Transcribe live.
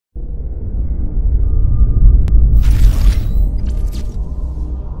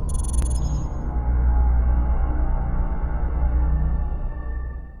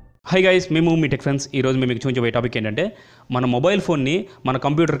Hi guys, మేము మీ tech friends. ఈరోజు మేము మీకు చూపించబోయే టాపిక్ ఏంటంటే మన మొబైల్ ఫోన్ని మన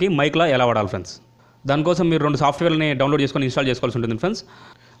కంప్యూటర్కి మైక్లా ఎలా వాడాలి ఫ్రెండ్స్. దానికోసం మీరు 2 సాఫ్ట్వేర్ని డౌన్లోడ్ చేసుకొని ఇన్స్టాల్ చేసుకోవాల్సి ఉంటుంది ఫ్రెండ్స్.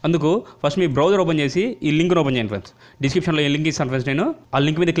 అందుకు ఫస్ట్ మీ బ్రౌజర్ ఓపెన్ చేసి ఈ లింక్ను ఓపెన్ చేయండి ఫ్రెండ్స్. డిస్క్రిప్షన్లో ఈ లింక్ ఇస్తాను ఫ్రెండ్స్. నేను ఆ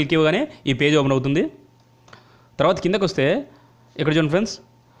లింక్ మీద క్లిక్ ఇవ్వగానే ఈ పేజ్ ఓపెన్ అవుతుంది. తర్వాత కిందకు వస్తే ఇక్కడ చూడండి ఫ్రెండ్స్,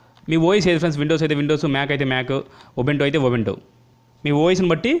 మీ ఓఎస్ ఏది ఫ్రెండ్స్. విండోస్ అయితే విండోస్, మ్యాక్ అయితే మ్యాక్, ఒబెంటో అయితే ఒబెంటో. మీ ఓఎస్ని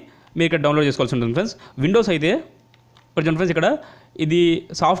బట్టి మీరు ఇక్కడ డౌన్లోడ్ చేసుకోవాల్సి ఉంటుంది ఫ్రెండ్స్. విండోస్ అయితే ఇక్కడ చూడండి ఫ్రెండ్స్, ఇక్కడ ఇది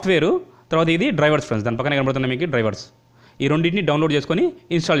సాఫ్ట్వేరు, తర్వాత ఇది డ్రైవర్స్ ఫ్రెండ్స్. దాని పక్కన కనబడుతున్నాయి మీకు డ్రైవర్స్. ఈ రెండింటిని డౌన్లోడ్ చేసుకొని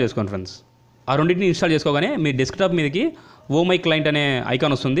ఇన్స్టాల్ చేసుకోండి ఫ్రెండ్స్. ఆ రెండింటిని ఇన్స్టాల్ చేసుకోగానే మీ డెస్క్టాప్ మీదకి ఓమై క్లయింట్ అనే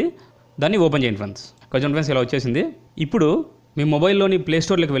ఐకాన్ వస్తుంది. దాన్ని ఓపెన్ చేయండి ఫ్రెండ్స్. కొంచెం ఫ్రెండ్స్ ఇలా వచ్చేసింది. ఇప్పుడు మీ మొబైల్లోని ప్లే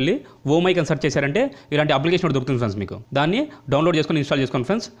స్టోర్లోకి వెళ్ళి ఓమైక్ అని సెర్చ్ చేశారంటే ఇలాంటి అప్లికేషన్ ఒకటి దొరుకుతుంది ఫ్రెండ్స్. మీకు దాన్ని డౌన్లోడ్ చేసుకొని ఇన్స్టాల్ చేసుకోండి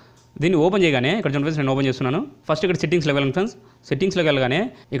ఫ్రెండ్స్. దీన్ని ఓపెన్ చేయగానే ఇక్కడ చూడండి ఫ్రెండ్స్, నేను ఓపెన్ చేస్తున్నాను. ఫస్ట్ ఇక్కడ సెట్టింగ్స్లోకి వెళ్ళండి ఫ్రెండ్స్. సెట్టింగ్స్లోకి వెళ్ళగానే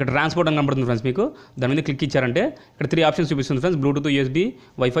ఇక్కడ ట్రాన్స్పోర్ట్ అని కనబడుతుంది ఫ్రెండ్స్. మీకు దాని మీద క్లిక్ ఇచ్చారంటే ఇక్కడ 3 ఆప్షన్స్ చూపిస్తుంది ఫ్రెండ్స్. Bluetooth, USB,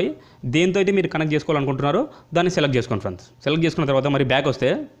 wifi. దేంతో అయితే మీరు కనెక్ట్ చేసుకోవాలనుకుంటున్నారో దాన్ని సెలెక్ట్ చేసుకోండి ఫ్రెండ్స్. సెలెక్ట్ చేసుకున్న తర్వాత మరి బ్యాక్ వస్తే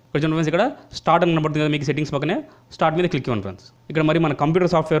ఇక్కడ చూడండి ఫ్రెండ్స్, ఇక్కడ స్టార్ట్ అని కనబడుతుంది కదా మీకు సెట్టింగ్స్ పక్కనే. స్టార్ట్ మీద క్లిక్ ఇవ్వండి ఫ్రెండ్స్. ఇక్కడ మరి మన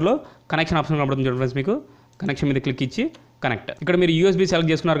కంప్యూటర్ సాఫ్ట్వేర్లో కనెక్షన్ ఆప్షన్ కనబడుతుంది చూడండి ఫ్రెండ్స్. మీకు కనెక్షన్ మీద క్లిక్ ఇచ్చి కనెక్ట్. ఇక్కడ మీరు యూఎస్బీ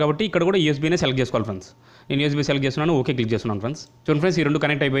సెలెక్ట్ చేసుకున్నారు కాబట్టి ఇక్కడ కూడా యూఎస్బీనే సెలెక్ట్ చేసుకోవాలి ఫ్రెండ్స్. నేను యూఎస్బీ సెలెక్ట్ చేస్తున్నాను, ఓకే క్లిక్ చేస్తున్నాను ఫ్రెండ్స్. చూడండి ఫ్రెండ్స్, ఈ రెండు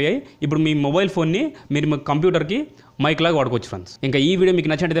కనెక్ట్ అయిపోయాయి. ఇప్పుడు మీ మొబైల్ ఫోన్ని మీరు మీ కంప్యూటర్కి మైక్ లాగా వాడుకోవచ్చు ఫ్రెండ్స్. ఇంకా ఈ వీడియో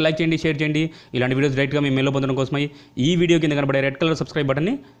మీకు నచ్చినట్లయితే లైక్ చేయండి, షేర్ చేయండి. ఇలాంటి వీడియోస్ డైరెక్ట్గా మీ మెయిల్లో పొందడం కోసమై ఈ వీడియో కింద కనబడే రెడ్ కలర్ సబ్స్క్రైబ్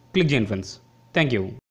బటన్ని క్లిక్ చేయండి ఫ్రెండ్స్. Thank you.